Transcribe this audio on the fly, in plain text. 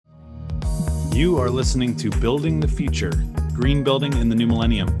You are listening to Building the Future, Green Building in the New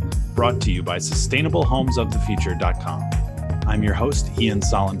Millennium, brought to you by SustainableHomesOfTheFuture.com. I'm your host, Ian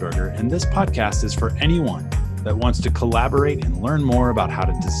Sollenberger, and this podcast is for anyone that wants to collaborate and learn more about how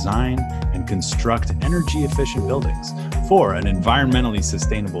to design and construct energy-efficient buildings for an environmentally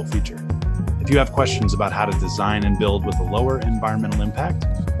sustainable future. If you have questions about how to design and build with a lower environmental impact,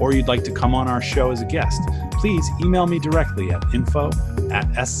 or you'd like to come on our show as a guest, please email me directly at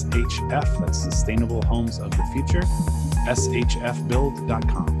info@SHF, that's Sustainable Homes of the Future,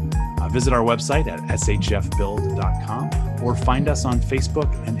 shfbuild.com. Visit our website at shfbuild.com or find us on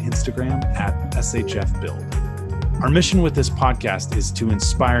Facebook and Instagram at shfbuild. Our mission with this podcast is to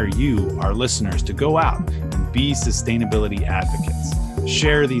inspire you, our listeners, to go out and be sustainability advocates.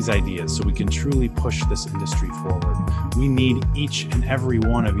 Share these ideas so we can truly push this industry forward. We need each and every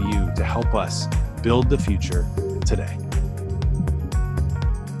one of you to help us build the future today.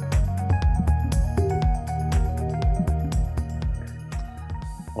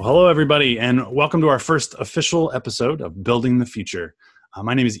 Well, hello, everybody, and welcome to our first official episode of Building the Future.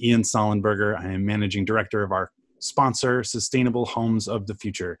 My name is Ian Sollenberger. I am Managing Director of our sponsor, Sustainable Homes of the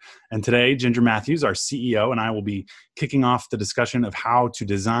Future. And today, Ginger Matthews, our CEO, and I will be kicking off the discussion of how to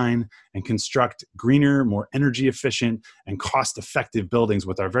design and construct greener, more energy efficient, and cost-effective buildings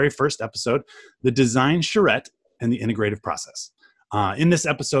with our very first episode, The Design Charrette and the Integrative Process. In this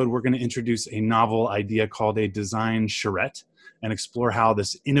episode, we're going to introduce a novel idea called a design charrette and explore how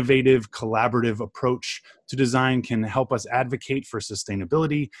this innovative, collaborative approach to design can help us advocate for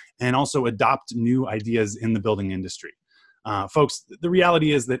sustainability and also adopt new ideas in the building industry. Folks, the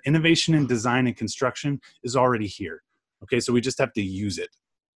reality is that innovation in design and construction is already here. Okay, so we just have to use it.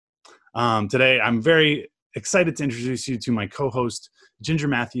 Today, I'm very excited to introduce you to my co-host, Ginger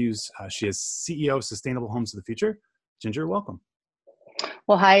Matthews. She is CEO of Sustainable Homes of the Future. Ginger, welcome.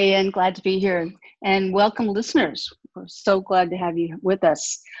 Well, hi, Ian. Glad to be here. And welcome, listeners. We're so glad to have you with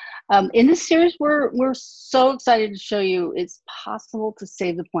us. In this series, we're so excited to show you it's possible to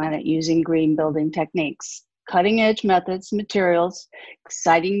save the planet using green building techniques, cutting-edge methods, materials,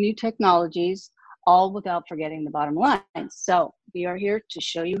 exciting new technologies, all without forgetting the bottom line. So we are here to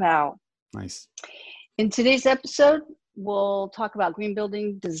show you how. Nice. In today's episode, we'll talk about green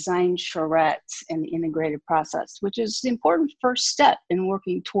building design charrette and the integrated process, which is the important first step in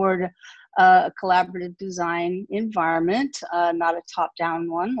working toward a collaborative design environment, not a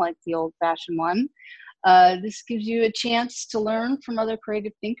top-down one like the old-fashioned one. This gives you a chance to learn from other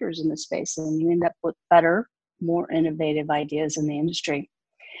creative thinkers in the space, and you end up with better, more innovative ideas in the industry.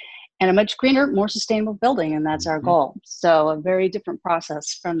 And a much greener, more sustainable building, and that's our goal. So a very different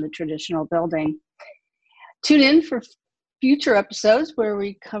process from the traditional building. Tune in for future episodes where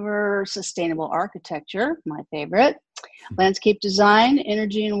we cover sustainable architecture, my favorite, landscape design,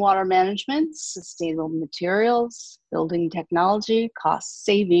 energy and water management, sustainable materials, building technology, cost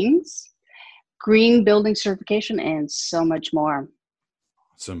savings, green building certification, and so much more.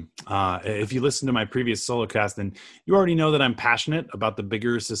 Awesome. If you listen to my previous solocast, then you already know that I'm passionate about the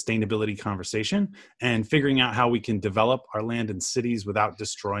bigger sustainability conversation and figuring out how we can develop our land and cities without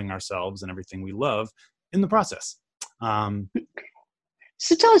destroying ourselves and everything we love in the process.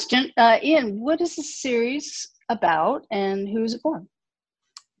 So tell us, Ian, what is this series about and who's it for?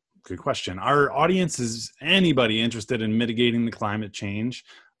 Good question. Our audience is anybody interested in mitigating the climate change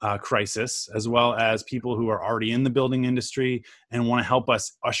crisis, as well as people who are already in the building industry and want to help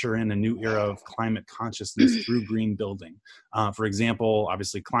us usher in a new era of climate consciousness through green building. For example,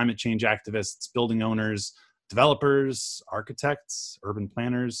 obviously climate change activists, building owners, developers, architects, urban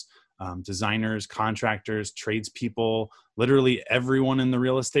planners, designers, contractors, tradespeople, literally everyone in the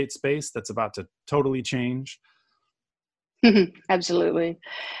real estate space that's about to totally change. Absolutely.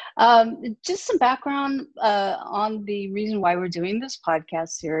 Just some background on the reason why we're doing this podcast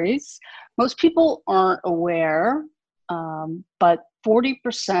series. Most people aren't aware, but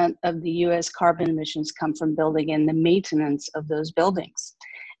 40% of the U.S. carbon emissions come from building and the maintenance of those buildings.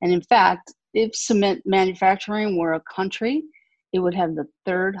 And in fact, if cement manufacturing were a country, it would have the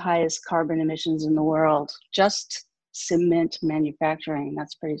third highest carbon emissions in the world, just cement manufacturing.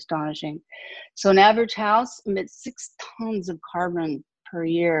 That's pretty astonishing. So an average house emits 6 tons of carbon per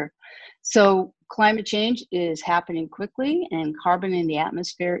year. So climate change is happening quickly, and carbon in the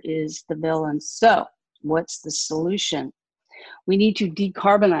atmosphere is the villain. So what's the solution? We need to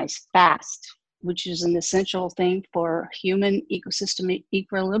decarbonize fast, which is an essential thing for human ecosystem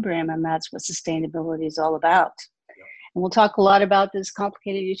equilibrium, and that's what sustainability is all about. And we'll talk a lot about this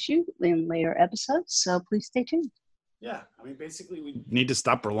complicated issue in later episodes, so please stay tuned. Yeah, I mean, basically we need to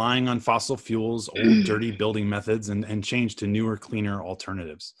stop relying on fossil fuels, old dirty building methods, and change to newer, cleaner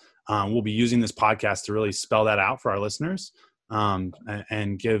alternatives. We'll be using this podcast to really spell that out for our listeners,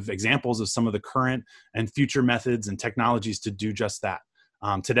 and give examples of some of the current and future methods and technologies to do just that.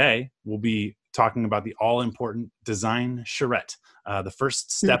 Today, we'll be talking about the all-important design charrette, the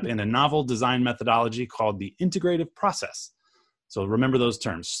first step in a novel design methodology called the integrative process. So remember those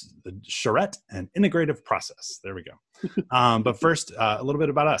terms, the charrette and integrative process. There we go. But first, a little bit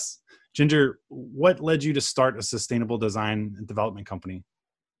about us. Ginger, what led you to start a sustainable design and development company?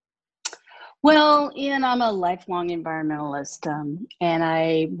 Well, Ian, I'm a lifelong environmentalist, and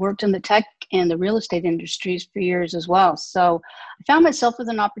I worked in the tech and the real estate industries for years as well. So I found myself with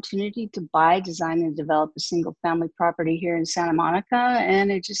an opportunity to buy, design, and develop a single family property here in Santa Monica,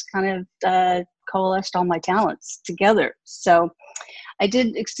 and it just kind of coalesced all my talents together. So I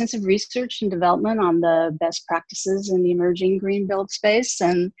did extensive research and development on the best practices in the emerging green build space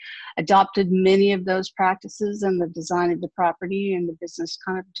and adopted many of those practices in the design of the property, and the business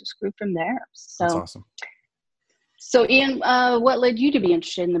kind of just grew from there. That's awesome. So Ian, what led you to be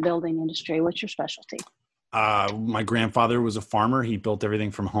interested in the building industry? What's your specialty? My grandfather was a farmer. He built everything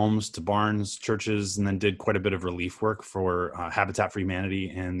from homes to barns, churches, and then did quite a bit of relief work for Habitat for Humanity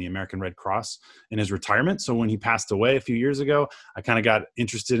and the American Red Cross in his retirement. So when he passed away a few years ago, I kind of got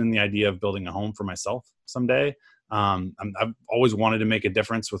interested in the idea of building a home for myself someday. I've always wanted to make a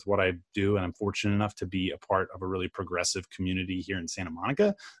difference with what I do, and I'm fortunate enough to be a part of a really progressive community here in Santa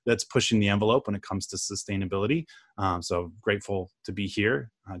Monica that's pushing the envelope when it comes to sustainability. So grateful to be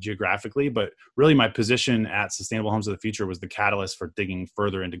here geographically, but really my position at Sustainable Homes of the Future was the catalyst for digging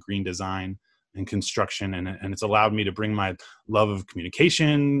further into green design and construction, and it's allowed me to bring my love of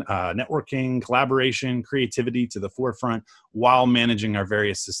communication, networking, collaboration, creativity to the forefront while managing our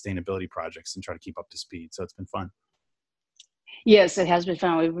various sustainability projects and try to keep up to speed. So it's been fun. Yes, it has been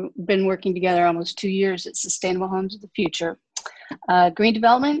fun. We've been working together almost 2 years at Sustainable Homes of the Future, green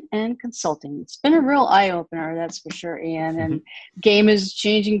development and consulting. It's been a real eye-opener, that's for sure, Ian. And game is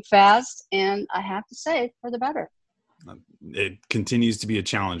changing fast, and I have to say, for the better. It continues to be a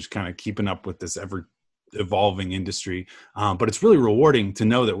challenge, kind of keeping up with this ever evolving industry. But it's really rewarding to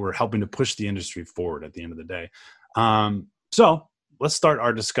know that we're helping to push the industry forward at the end of the day. So let's start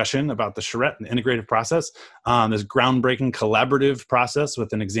our discussion about the charrette and integrative process, this groundbreaking collaborative process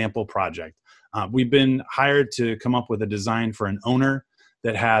with an example project. We've been hired to come up with a design for an owner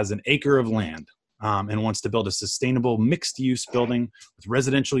that has an acre of land and wants to build a sustainable mixed-use building with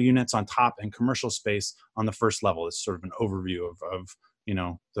residential units on top and commercial space on the first level. It's sort of an overview of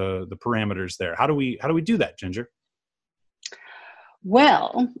the parameters there. How do we do that, Ginger?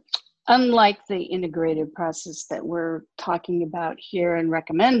 Well, unlike the integrated process that we're talking about here and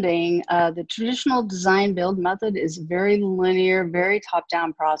recommending, the traditional design build method is a very linear, very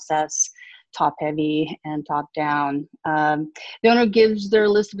top-down process, top-heavy and top-down. The owner gives their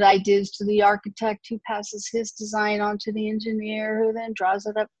list of ideas to the architect, who passes his design on to the engineer, who then draws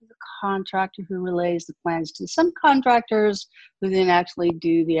it up to the contractor, who relays the plans to some contractors, who then actually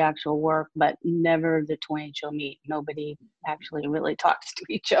do the actual work, but never the twain shall meet. Nobody actually really talks to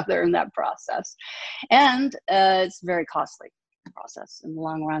each other in that process. And it's a very costly process in the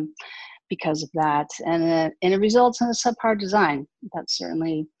long run because of that. And it results in a subpar design. That's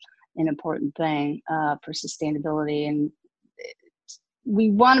certainly an important thing for sustainability. And we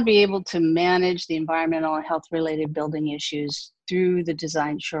want to be able to manage the environmental and health related building issues through the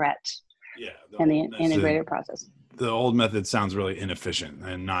design charrette and the integrated process. The old method sounds really inefficient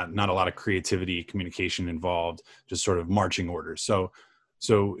and not a lot of creativity, communication involved, just sort of marching orders.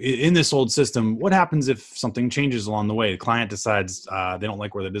 So in this old system, what happens if something changes along the way? The client decides they don't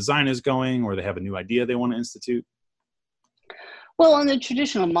like where the design is going, or they have a new idea they want to institute? Well, in the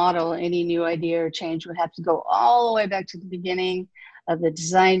traditional model, any new idea or change would have to go all the way back to the beginning of the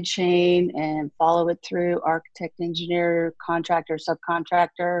design chain and follow it through architect, engineer, contractor,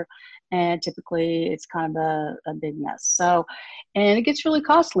 subcontractor. And typically it's kind of a big mess. So, and it gets really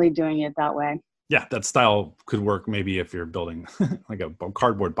costly doing it that way. Yeah, that style could work maybe if you're building like a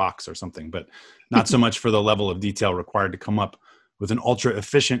cardboard box or something, but not so much for the level of detail required to come up with an ultra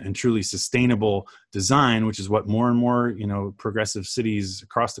efficient and truly sustainable design, which is what more and more, progressive cities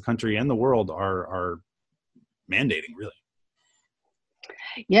across the country and the world are mandating, really.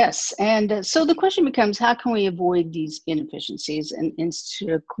 Yes. And so the question becomes, how can we avoid these inefficiencies and institute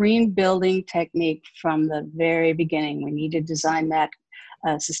a green building technique from the very beginning? We need to design that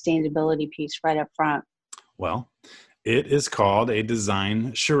sustainability piece right up front. Well, it is called a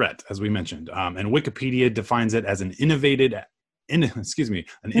design charrette, as we mentioned. And Wikipedia defines it as an innovative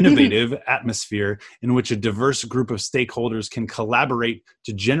atmosphere in which a diverse group of stakeholders can collaborate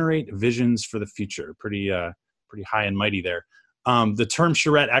to generate visions for the future. Pretty high and mighty there. The term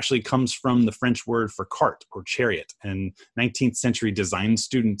charrette actually comes from the French word for cart or chariot. And 19th century design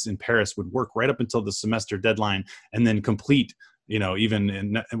students in Paris would work right up until the semester deadline and then complete,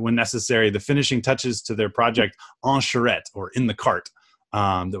 when necessary, the finishing touches to their project en charrette, or in the cart,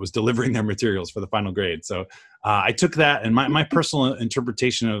 that was delivering their materials for the final grade. So I took that, and my personal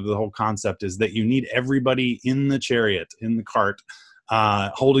interpretation of the whole concept is that you need everybody in the chariot, in the cart,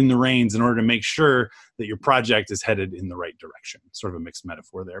 holding the reins in order to make sure that your project is headed in the right direction. Sort of a mixed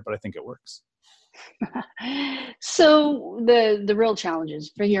metaphor there, but I think it works. So the real challenge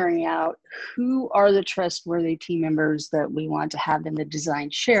is figuring out who are the trustworthy team members that we want to have in the design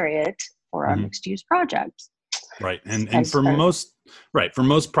chariot for our mixed use project. Right. And for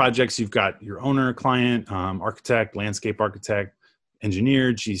most projects, you've got your owner, client, architect, landscape architect,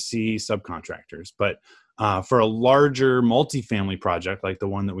 engineer, GC, subcontractors. But for a larger multifamily project like the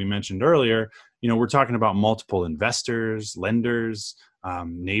one that we mentioned earlier, we're talking about multiple investors, lenders,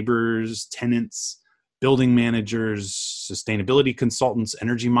 neighbors, tenants, building managers, sustainability consultants,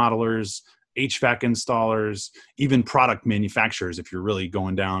 energy modelers, HVAC installers, even product manufacturers. If you're really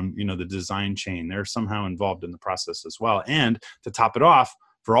going down, the design chain, they're somehow involved in the process as well. And to top it off,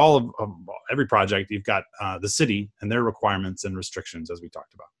 for all of every project, you've got the city and their requirements and restrictions, as we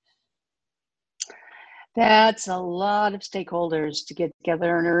talked about. That's a lot of stakeholders to get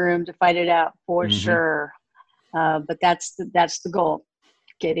together in a room to fight it out, for sure. But that's the goal,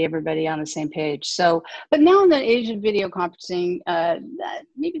 get everybody on the same page. So, but now in the age of video conferencing,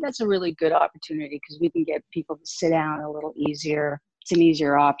 maybe that's a really good opportunity because we can get people to sit down a little easier. It's an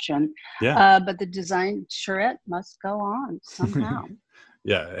easier option. Yeah. But the design charrette must go on somehow.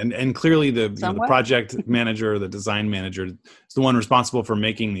 Yeah, and clearly the project manager or the design manager is the one responsible for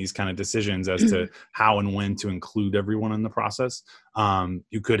making these kind of decisions as to how and when to include everyone in the process.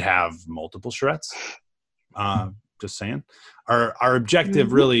 You could have multiple charrettes. Just saying. Our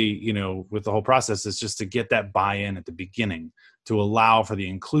objective really, with the whole process is just to get that buy-in at the beginning to allow for the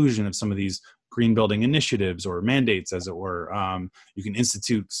inclusion of some of these green building initiatives or mandates, as it were. You can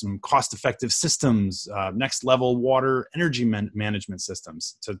institute some cost-effective systems, next level water energy management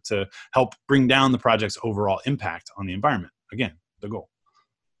systems to help bring down the project's overall impact on the environment. Again, the goal.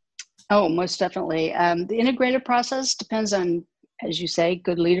 Oh, most definitely. The integrated process depends on, as you say,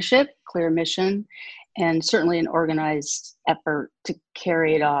 good leadership, clear mission, and certainly an organized effort to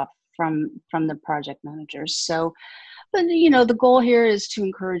carry it off from the project managers. So, but the goal here is to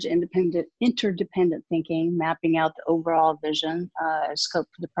encourage interdependent thinking, mapping out the overall vision, scope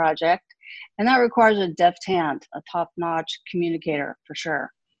for the project, and that requires a deft hand, a top-notch communicator for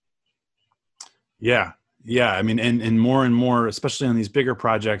sure. Yeah. I mean, and more, especially on these bigger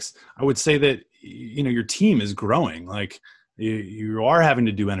projects, I would say that your team is growing. Like you are having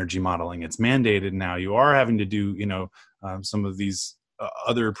to do energy modeling; it's mandated now. You are having to do some of these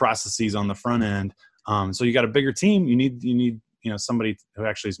other processes on the front end. So you got a bigger team. You need somebody who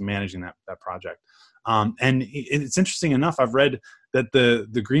actually is managing that project. And it's interesting enough. I've read that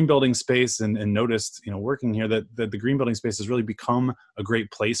the green building space and noticed working here that the green building space has really become a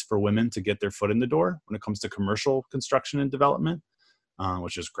great place for women to get their foot in the door when it comes to commercial construction and development,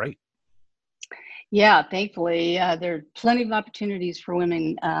 which is great. Yeah, thankfully, there are plenty of opportunities for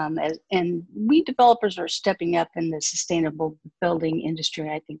women, and we developers are stepping up in the sustainable building industry.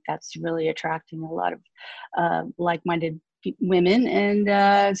 I think that's really attracting a lot of like-minded women,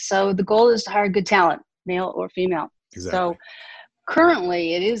 and so the goal is to hire good talent, male or female. Exactly. So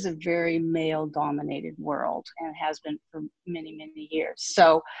currently, it is a very male-dominated world and has been for many, many years.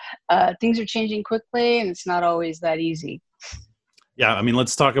 So things are changing quickly, and it's not always that easy. Yeah, I mean,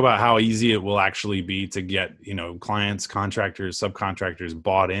 let's talk about how easy it will actually be to get, clients, contractors, subcontractors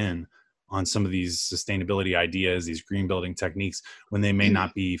bought in on some of these sustainability ideas, these green building techniques, when they may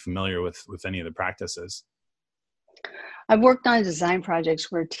not be familiar with any of the practices. I've worked on design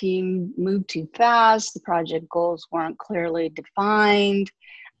projects where a team moved too fast, the project goals weren't clearly defined.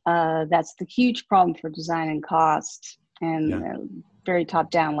 That's the huge problem for design and cost, and very top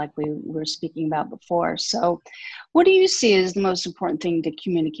down, like we were speaking about before. So what do you see as the most important thing to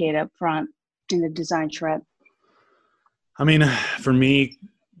communicate up front in the design charrette? I mean, for me,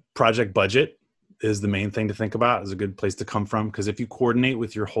 project budget is the main thing to think about, is a good place to come from. Because if you coordinate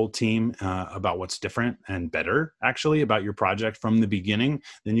with your whole team about what's different and better, actually, about your project from the beginning,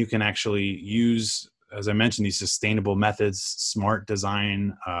 then you can actually use, as I mentioned, these sustainable methods, smart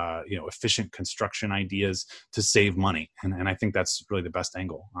design, efficient construction ideas to save money. And I think that's really the best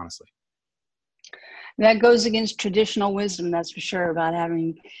angle, honestly. That goes against traditional wisdom, that's for sure, about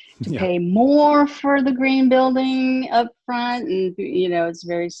having to pay more for the green building up front. And, it's a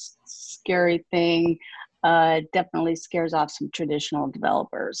very scary thing. definitely scares off some traditional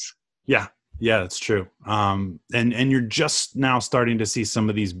developers. Yeah, that's true. And you're just now starting to see some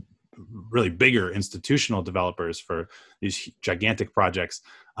of these really bigger institutional developers for these gigantic projects.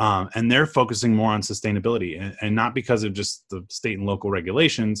 And they're focusing more on sustainability, and not because of just the state and local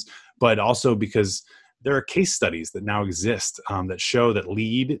regulations, but also because there are case studies that now exist that show that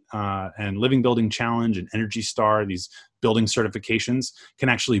LEED and Living Building Challenge and Energy Star, these building certifications, can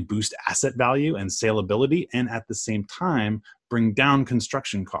actually boost asset value and saleability, and at the same time bring down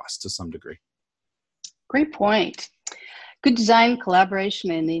construction costs to some degree. Great point. Good design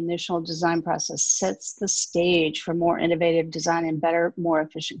collaboration in the initial design process sets the stage for more innovative design and better, more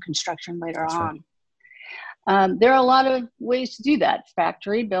efficient construction later That's on. Right. There are a lot of ways to do that.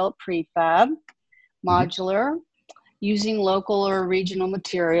 Factory built prefab, modular, using local or regional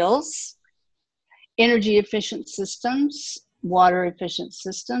materials, energy efficient systems, water efficient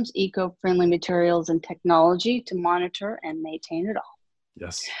systems, eco-friendly materials and technology to monitor and maintain it all.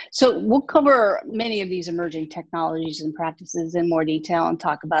 Yes. So we'll cover many of these emerging technologies and practices in more detail and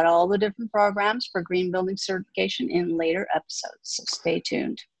talk about all the different programs for green building certification in later episodes. So stay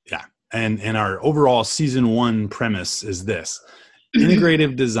tuned. Yeah. And our overall season 1 premise is this: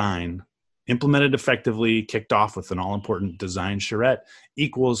 integrative design implemented effectively, kicked off with an all-important design charrette,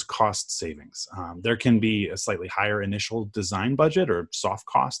 equals cost savings. There can be a slightly higher initial design budget, or soft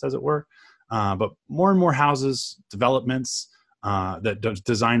cost as it were, but more and more houses, developments that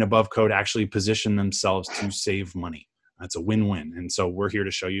design above code actually position themselves to save money. That's a win-win. And so we're here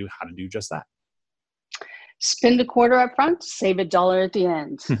to show you how to do just that. Spend a quarter up front, save $1 at the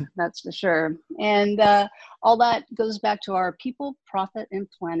end. That's for sure. And all that goes back to our people, profit, and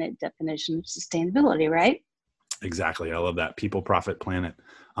planet definition of sustainability, right? Exactly. I love that. People, profit, planet.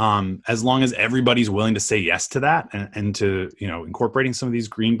 As long as everybody's willing to say yes to that, and to, incorporating some of these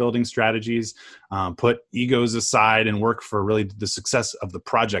green building strategies, put egos aside and work for really the success of the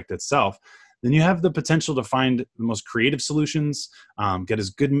project itself, then you have the potential to find the most creative solutions, get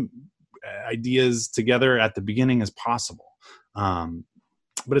as good ideas together at the beginning as possible.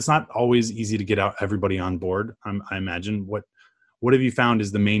 But it's not always easy to get everybody on board. I imagine. What have you found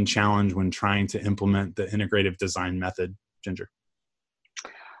is the main challenge when trying to implement the integrative design method, Ginger?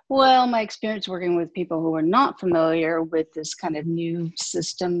 Well, my experience working with people who are not familiar with this kind of new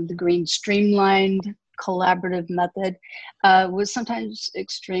system, the green streamlined collaborative method, was sometimes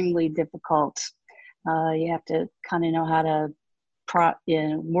extremely difficult. You have to kind of know how to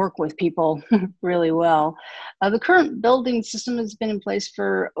work with people really well. The current building system has been in place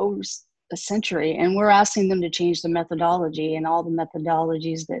for over a century, and we're asking them to change the methodology and all the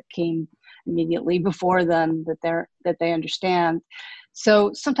methodologies that came immediately before them that they understand.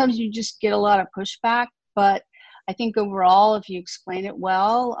 So sometimes you just get a lot of pushback, but I think overall, if you explain it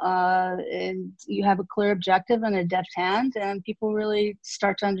well, and you have a clear objective and a deft hand, and people really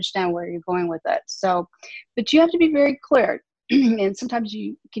start to understand where you're going with it. So, but you have to be very clear. And sometimes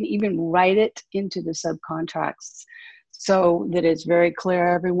you can even write it into the subcontracts so that it's very clear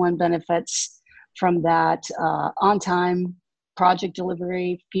everyone benefits from that on-time project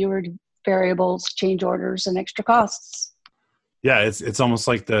delivery, fewer variables, change orders, and extra costs. Yeah, it's almost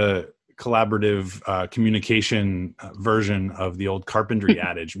like the collaborative communication version of the old carpentry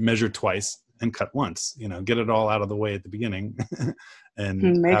adage: measure twice and cut once. Get it all out of the way at the beginning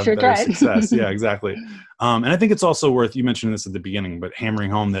and Make have sure better success. Yeah, exactly. And I think it's also worth, you mentioned this at the beginning, but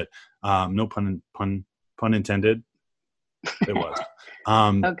hammering home that no pun intended. It was.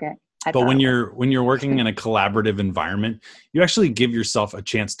 Okay. But when you're working in a collaborative environment, you actually give yourself a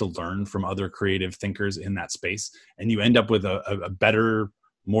chance to learn from other creative thinkers in that space, and you end up with a better,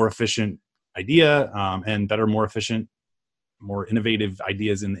 more efficient idea, and better, more efficient, more innovative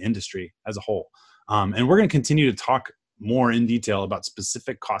ideas in the industry as a whole. And we're going to continue to talk more in detail about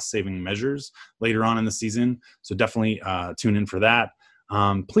specific cost-saving measures later on in the season. So definitely tune in for that.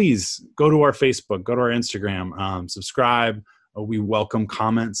 Please go to our Facebook, go to our Instagram, subscribe. We welcome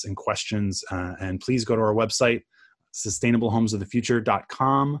comments and questions. And please go to our website,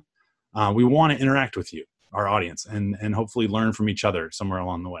 sustainablehomesofthefuture.com. We want to interact with you, our audience, and hopefully learn from each other somewhere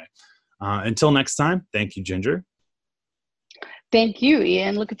along the way. Until next time, thank you, Ginger. Thank you,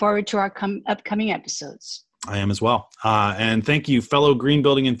 Ian. Looking forward to our upcoming episodes. I am as well. And thank you, fellow green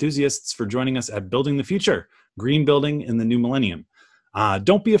building enthusiasts, for joining us at Building the Future, Green Building in the New Millennium.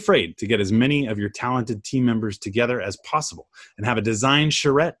 Don't be afraid to get as many of your talented team members together as possible and have a design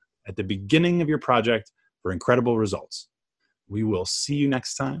charrette at the beginning of your project for incredible results. We will see you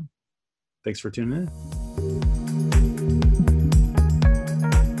next time. Thanks for tuning in.